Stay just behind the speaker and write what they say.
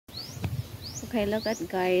Okay, look at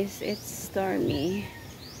guys, it's stormy.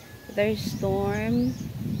 There's storm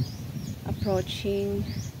approaching.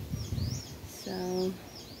 So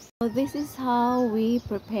this is how we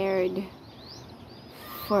prepared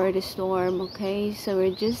for the storm. Okay, so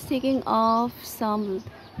we're just taking off some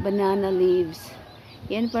banana leaves.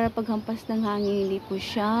 Yan para paghampas ng hangin hindi po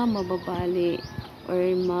siya mababali or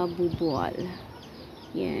mabubuwal.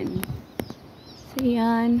 Yan. So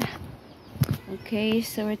yan. Okay,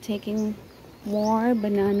 so we're taking more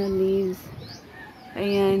banana leaves.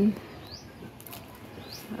 Ayan.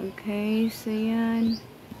 Okay, so yan.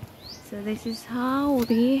 So this is how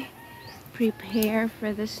we prepare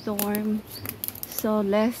for the storm. So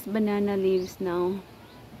less banana leaves now.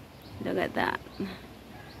 Look at that.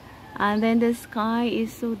 And then the sky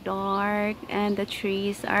is so dark and the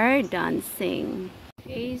trees are dancing.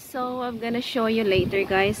 Okay, so I'm gonna show you later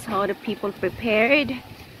guys how the people prepared.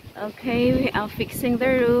 Okay, we are fixing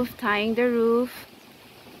the roof, tying the roof.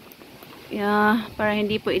 Yeah, para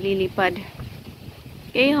hindi po ililipad.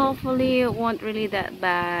 Okay, hopefully it won't really that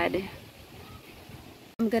bad.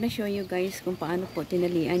 I'm gonna show you guys kung paano po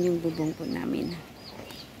tinalian yung bubong po namin.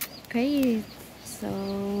 Okay, so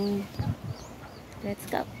let's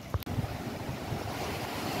go.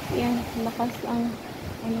 Yan, lakas ang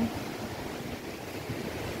ano.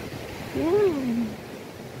 Yan.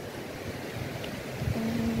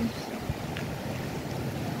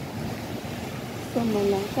 So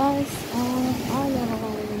malakas ang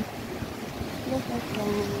alarm. Look at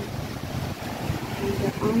that. And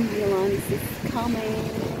the ambulance is coming.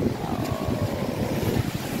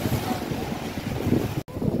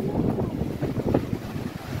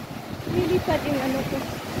 Lilipad yung ano ko.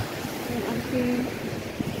 Yung aking.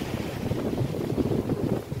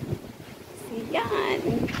 So yan.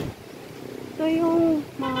 Ito yung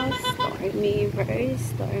mga stormy, very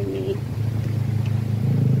stormy.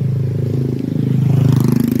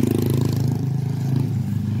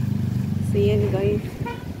 So yan guys,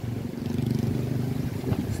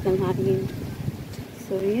 lakas ng hangin.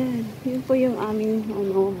 So yan, yun po yung aming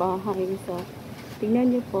bahay. So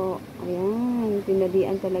tingnan nyo po, ayan,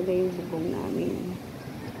 tinalian talaga yung bubong namin.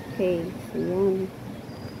 Okay, so yan,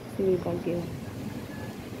 may bagyo.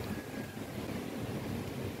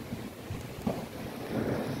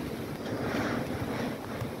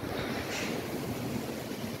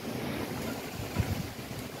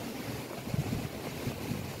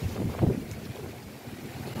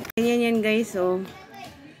 Ganyan yan guys, oh.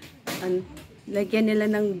 Lagyan nila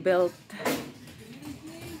ng belt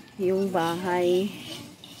yung bahay.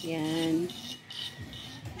 Yan.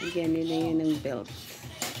 Lagyan nila yan ng belt.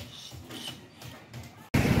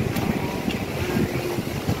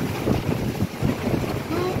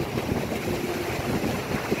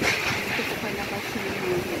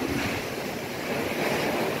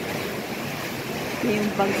 Yung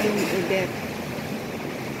Bagyong Odette.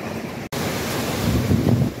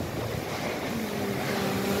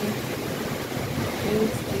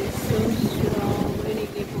 It's so strong. Really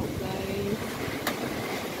good po guys.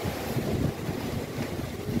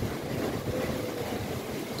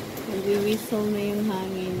 Nagwi-whistle na yung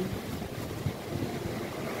hangin.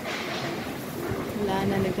 Wala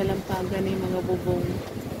na, nagkalampagan na yung mga bubong.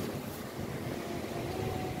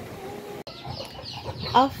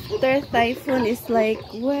 After typhoon is like,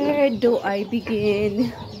 where do I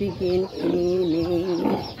begin? Begin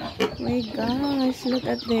cleaning. Oh my gosh, look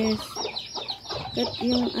at this. Look at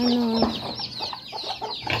yung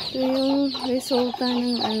ito yung resulta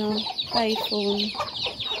ng typhoon.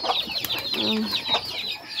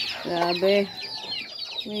 Grabe.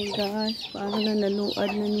 Oh my gosh, parang na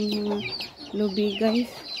naluad na ng mga lubi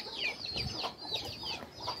guys.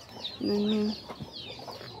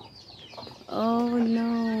 Oh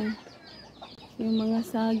no. Yung mga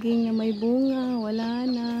saging na may bunga, wala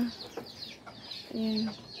na.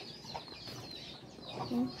 Ayan.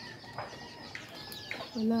 Oh.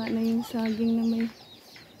 Wala na yung saging na may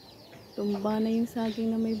tumba na yung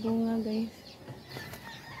saging na may bunga guys.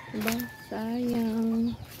 Diba?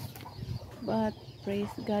 Sayang. But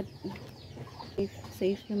praise God.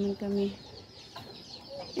 Safe naman kami.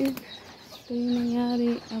 Ito yung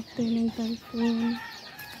nangyari after ng typhoon.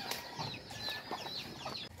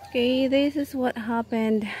 Okay, this is what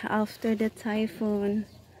happened after the typhoon.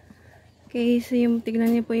 Okay, so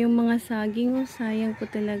tignan niyo po yung mga saging. Oh, sayang po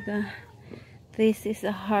talaga. This is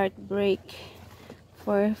a heartbreak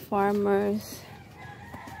for farmers.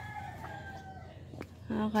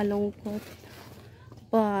 Nakakalungkot.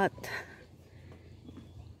 But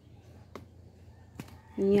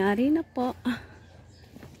nangyari na po.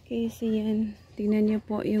 Okay, so yan. Tignan niyo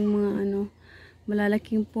po yung mga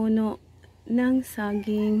malalaking puno ng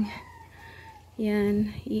saging. Yan,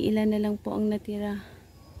 iilan na lang po ang natira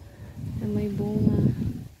na may bunga.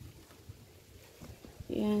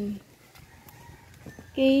 Yan.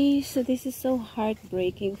 Okay, so this is so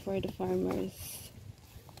heartbreaking for the farmers.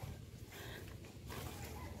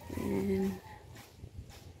 Yan.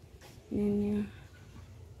 Yan yun.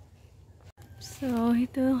 So,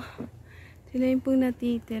 ito na yung pong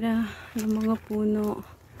natitira ng mga puno.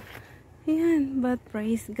 Ayan, but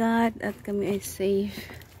praise God at kami ay safe.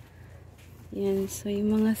 Yan, so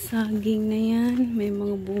yung mga saging na yan, may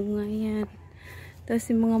mga bunga yan.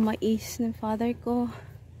 Tapos yung mga mais ng father ko.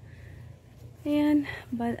 Ayan,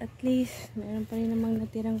 but at least meron pa rin namang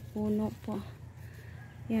natirang puno po.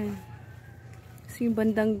 Yan. So yung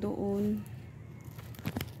bandang doon,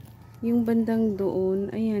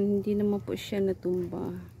 ayan, hindi naman po siya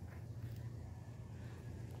natumba.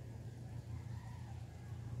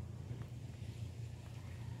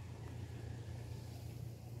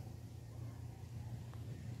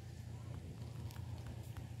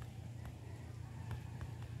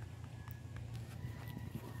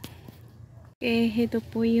 Okay, ito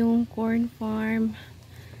po yung corn farm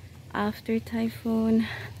after typhoon.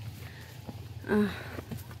 I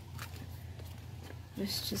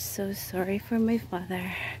was just so sorry for my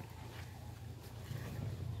father.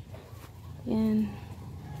 Yan.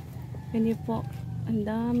 Ganyan po, ang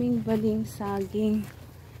daming baling saging.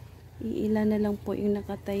 Iilan na lang po yung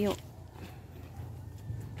nakatayo.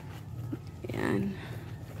 Yan.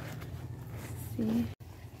 See?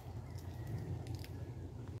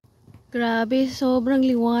 Grabe, sobrang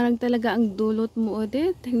liwanag talaga ang dulot mo,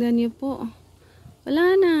 Odette. Tingnan niyo po.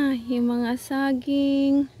 Wala na. Yung mga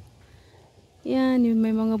saging. Yan, yung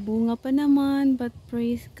may mga bunga pa naman. But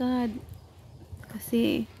praise God.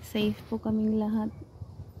 Kasi safe po kaming lahat.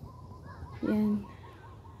 Yan.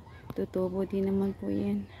 Tutubo din naman po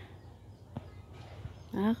yan.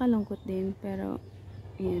 Nakakalungkot din. Pero,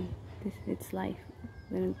 yan. It's life.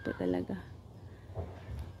 Ganun po talaga.